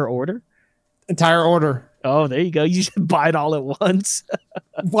entire order? Entire order. Oh, there you go. You should buy it all at once.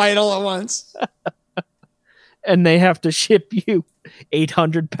 Buy it all at once. And they have to ship you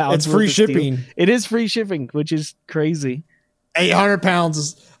 800 pounds. It's free shipping. It is free shipping, which is crazy. 800 pounds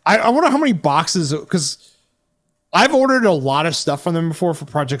is. I wonder how many boxes, because I've ordered a lot of stuff from them before for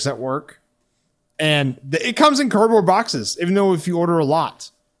projects at work, and it comes in cardboard boxes, even though if you order a lot.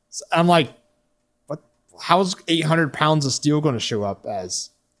 So I'm like, what? How's 800 pounds of steel going to show up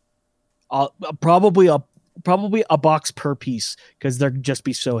as? Probably a box per piece, because they'll just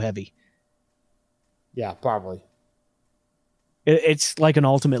be so heavy. Yeah, probably. It's like an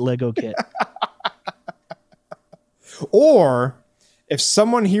ultimate Lego kit. Or if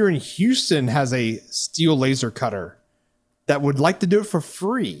someone here in Houston has a steel laser cutter that would like to do it for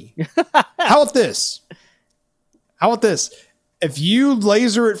free, how about this? If you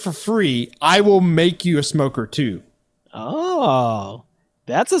laser it for free, I will make you a smoker too. Oh,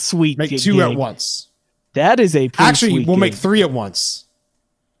 that's a sweet Make two gig. at once. That is a pretty Actually, sweet we'll gig. make 3 at once.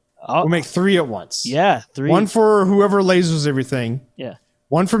 Oh. We'll make 3 at once. Yeah, 3. One for whoever lasers everything. Yeah.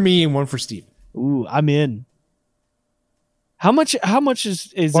 One for me and one for Steve. Ooh, I'm in. How much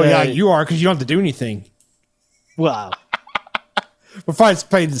is Well, yeah, you are, because you don't have to do anything. Wow. Besides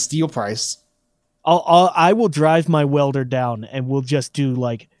paying the steel price. I will drive my welder down, and we'll just do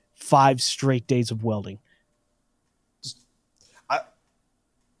like 5 straight days of welding.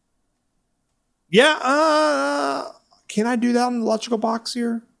 Can I do that on the electrical box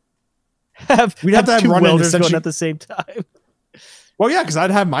here? We'd have to have 2 running welders going at the same time. Well, yeah, because I'd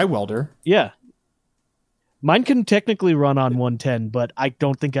have my welder. Yeah. Mine can technically run on 110, but I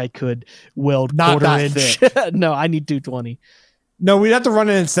don't think I could weld Not 1/4 that inch. thick. No, I need 220. No, we'd have to run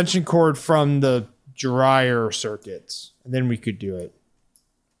an extension cord from the dryer circuits, and then we could do it.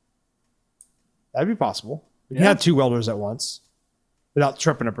 That'd be possible. We can have 2 welders at once without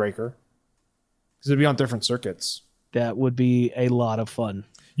tripping a breaker, because it'd be on different circuits. That would be a lot of fun.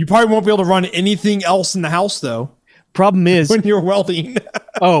 You probably won't be able to run anything else in the house, though. Problem is... when you're welding.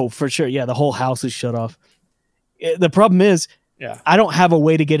 Oh, for sure. Yeah, the whole house is shut off. The problem is, I don't have a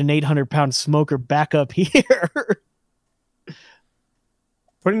way to get an 800-pound smoker back up here.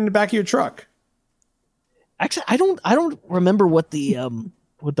 Put it in the back of your truck. Actually, I don't remember what the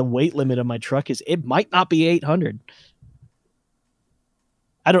weight limit of my truck is. It might not be 800.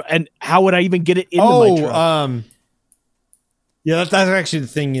 And how would I even get it into my truck? Yeah, that's actually the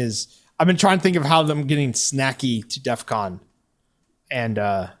thing is, I've been trying to think of how I'm getting Snacky to DEF CON. And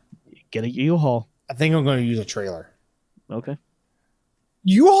get a U-Haul. I think I'm going to use a trailer. Okay.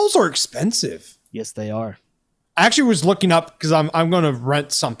 U-Hauls are expensive. Yes, they are. I actually was looking up because I'm going to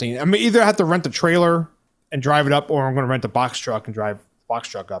rent something. I'm either have to rent a trailer and drive it up, or I'm going to rent a box truck and drive the box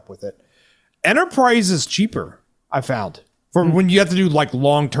truck up with it. Enterprise is cheaper, I found, for when you have to do like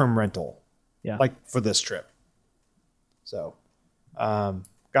long-term rental. Yeah. Like for this trip. So, got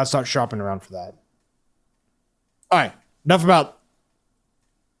to start shopping around for that. All right. Enough about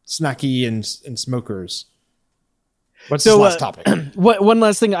Snacky and smokers. What's the last topic? One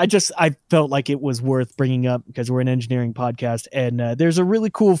last thing. I felt like it was worth bringing up because we're an engineering podcast, and there's a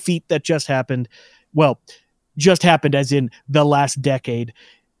really cool feat that just happened. Well, just happened as in the last decade.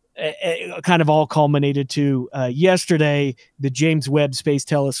 Kind of all culminated to yesterday. The James Webb Space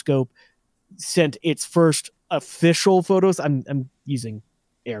Telescope sent its first official photos. I'm using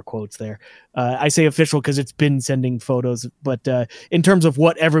air quotes there. I say official because it's been sending photos, but in terms of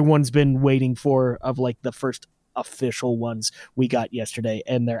what everyone's been waiting for, of like the first official ones we got yesterday,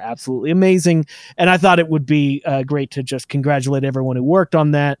 and they're absolutely amazing. And I thought it would be great to just congratulate everyone who worked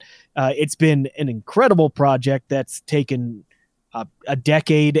on that. It's been an incredible project that's taken a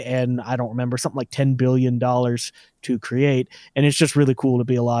decade, and I don't remember, something like $10 billion to create. And it's just really cool to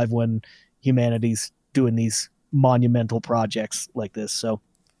be alive when humanity's doing these monumental projects like this. So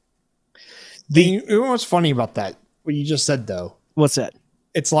you know what's funny about that? What you just said, though? What's that?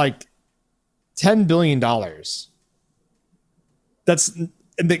 It's like $10 billion. That's in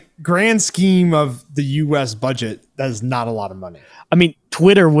the grand scheme of the U.S. budget. That is not a lot of money. I mean,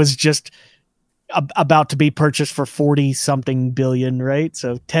 Twitter was just about to be purchased for 40 something billion, right?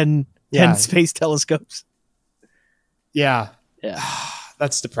 So 10 space telescopes. Yeah. Yeah.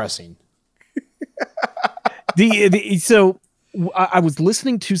 That's depressing. So I was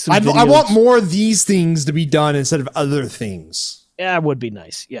listening to some videos. I want more of these things to be done instead of other things. Yeah, it would be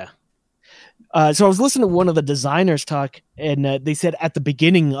nice. Yeah. So I was listening to one of the designers talk, and they said at the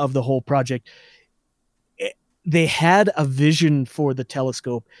beginning of the whole project, they had a vision for the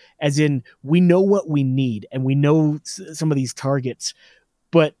telescope, as in, we know what we need and we know some of these targets,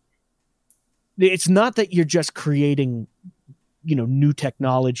 but it's not that you're just creating, new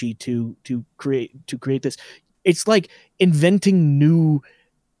technology to create this. It's like inventing new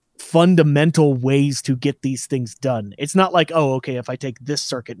fundamental ways to get these things done. It's not like, oh, okay, if I take this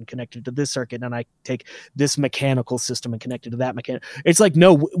circuit and connect it to this circuit, and I take this mechanical system and connect it to that mechanical. It's like,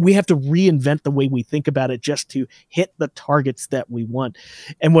 no, we have to reinvent the way we think about it just to hit the targets that we want.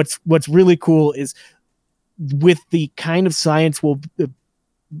 And what's really cool is, with the kind of science we'll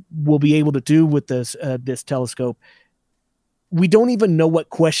be able to do with this telescope, we don't even know what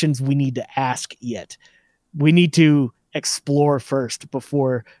questions we need to ask yet. We need to explore first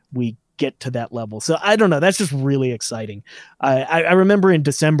before we get to that level. So I don't know. That's just really exciting. I remember in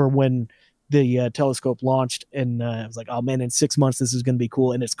December when the telescope launched, and I was like, oh man, in 6 months this is going to be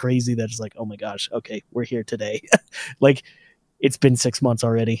cool. And it's crazy that it's like, oh my gosh, okay, we're here today. Like, it's been 6 months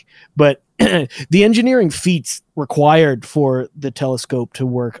already. But the engineering feats required for the telescope to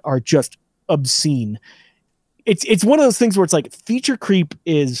work are just obscene. It's one of those things where it's like, feature creep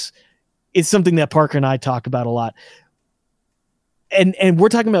is something that Parker and I talk about a lot. And we're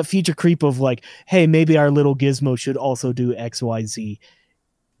talking about feature creep of like, hey, maybe our little gizmo should also do X, Y, Z.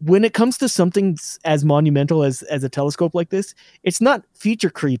 When it comes to something as monumental as a telescope like this, it's not feature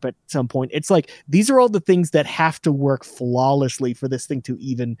creep at some point. It's like, these are all the things that have to work flawlessly for this thing to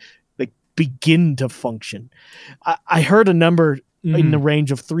even like begin to function. I heard a number in the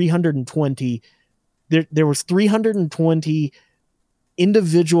range of 320. There was 320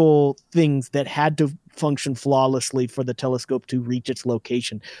 individual things that had to function flawlessly for the telescope to reach its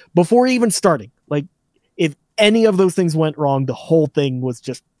location before even starting. Like, if any of those things went wrong, the whole thing was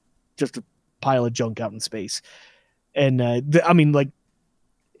just a pile of junk out in space. And I mean, like,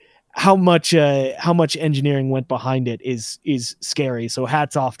 how much engineering went behind it is scary. So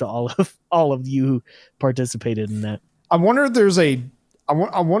hats off to all of you who participated in that. I wonder if there's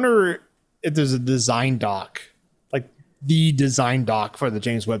a design doc, like the design doc for the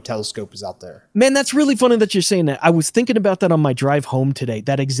James Webb Telescope is out there. Man, that's really funny that you're saying that. I was thinking about that on my drive home today,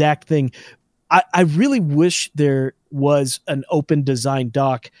 that exact thing. I really wish there was an open design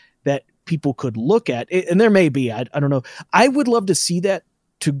doc that people could look at. And there may be, I don't know. I would love to see that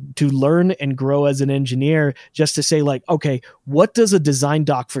to learn and grow as an engineer, just to say like, okay, what does a design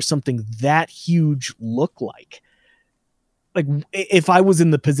doc for something that huge look like? Like if I was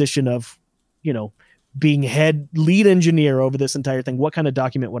in the position of, being lead engineer over this entire thing, what kind of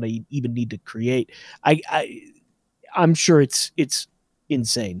document would I even need to create? I'm sure it's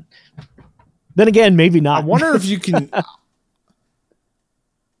insane. Then again, maybe not. I wonder if you can.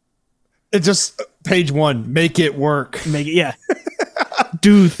 It's just page 1. Make it work. Yeah.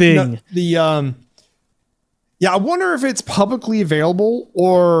 Do thing. I wonder if it's publicly available,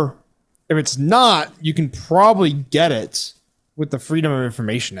 or if it's not, you can probably get it with the Freedom of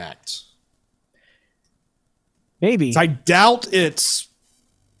Information Act. Maybe. I doubt it's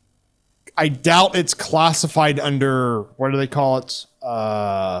classified under, what do they call it?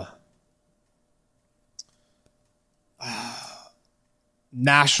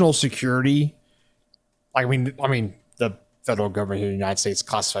 National security. I mean, the federal government here in the United States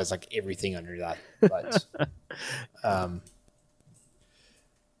classifies like everything under that. But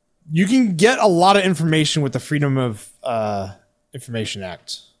you can get a lot of information with the Freedom of Information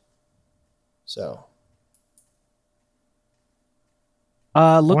Act. So,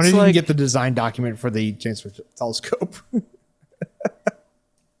 looks when did like you get the design document for the James Webb Telescope?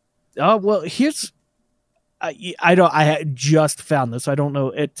 Well, here's. I had just found this. I don't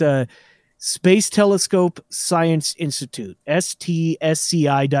know. Space Telescope Science Institute, stsci.edu,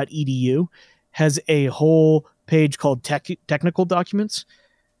 has a whole page called technical documents.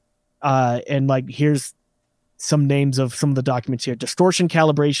 And like, here's some names of some of the documents here. Distortion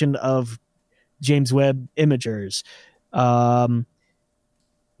calibration of James Webb imagers.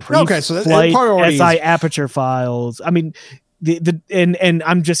 Okay, so that flight already SI aperture files. I mean, and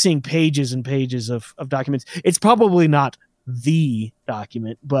I'm just seeing pages and pages of documents. It's probably not the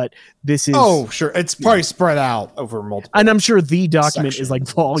document, but this is. Oh, sure. It's probably spread out over multiple. And I'm sure the document is like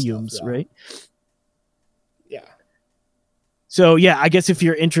volumes, stuff, yeah. Right? Yeah. So yeah, I guess if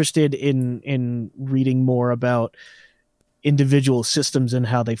you're interested in reading more about individual systems and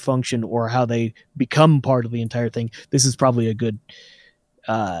how they function or how they become part of the entire thing, this is probably a good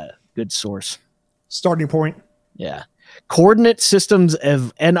source. Starting point. Yeah. Coordinate Systems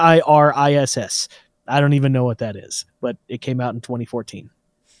of NIRISS. I don't even know what that is, but it came out in 2014.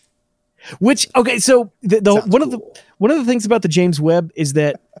 Which, okay, so one of the things about the James Webb is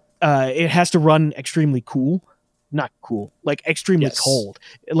that it has to run extremely cool. Not cool, like extremely cold,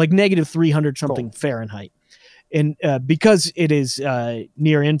 like negative 300 something Fahrenheit. And because it is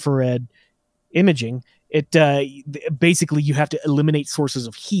near infrared imaging, it basically you have to eliminate sources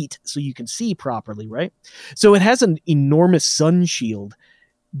of heat so you can see properly, right? So it has an enormous sun shield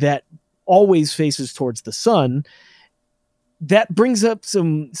that always faces towards the sun. That brings up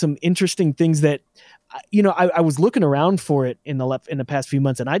some interesting things that, I was looking around for it in the past few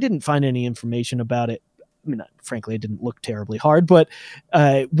months, and I didn't find any information about it. I mean, frankly, it didn't look terribly hard, but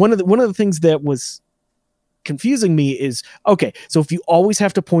one of the things that was confusing me is, okay, so if you always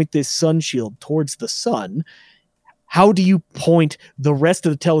have to point this sun shield towards the sun, how do you point the rest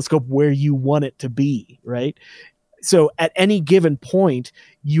of the telescope where you want it to be, right? So at any given point,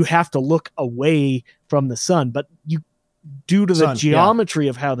 you have to look away from the sun, but due to the geometry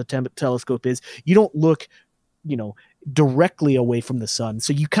of how the telescope is, you don't look, directly away from the sun.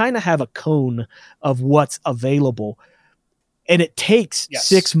 So you kind of have a cone of what's available. And it takes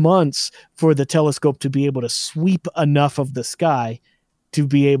 6 months for the telescope to be able to sweep enough of the sky to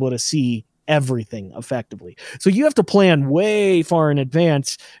be able to see everything effectively. So you have to plan way far in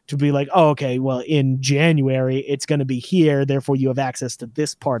advance to be like, oh, okay, well, in January, it's going to be here. Therefore, you have access to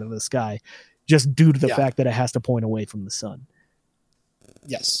this part of the sky just due to the fact that it has to point away from the sun.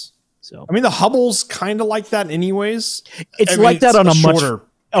 Yes. So, I mean, the Hubble's kind of like that anyways. It's that on a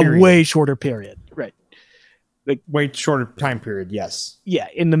way shorter period. Right. Like way shorter time period. Yes. Yeah.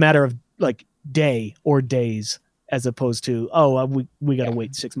 In the matter of like day or days, as opposed to, we got to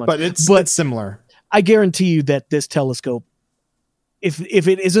wait 6 months. But it's similar. I guarantee you that this telescope, if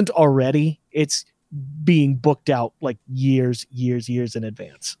it isn't already, it's being booked out like years in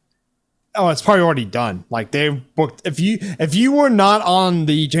advance. Oh, it's probably already done. Like they've booked. If you were not on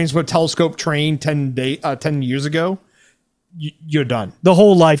the James Webb Telescope train 10 years ago, you're done. The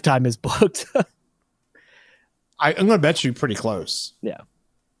whole lifetime is booked. I'm going to bet you pretty close. Yeah.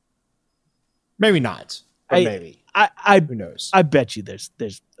 Maybe not, but maybe. Who knows? I bet you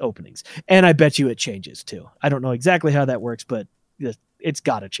there's openings, and I bet you it changes too. I don't know exactly how that works, but it's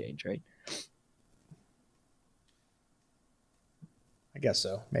got to change, right? I guess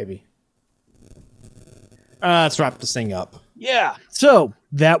so. Maybe. Let's wrap this thing up. Yeah. So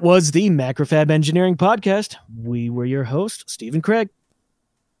that was the Macrofab Engineering Podcast. We were your host, Stephen Craig.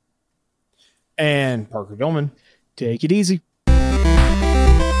 And Parker Dillman. Take it easy.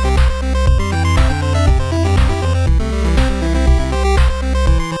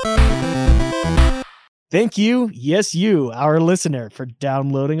 Thank you, yes, you, our listener, for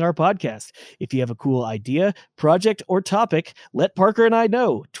downloading our podcast. If you have a cool idea, project, or topic, let Parker and I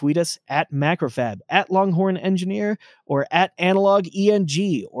know. Tweet us at Macrofab, at Longhorn Engineer, or at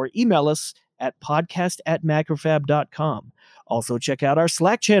AnalogENG, or email us at podcast@macrofab.com. Also, check out our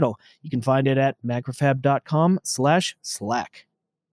Slack channel. You can find it at macrofab.com/Slack.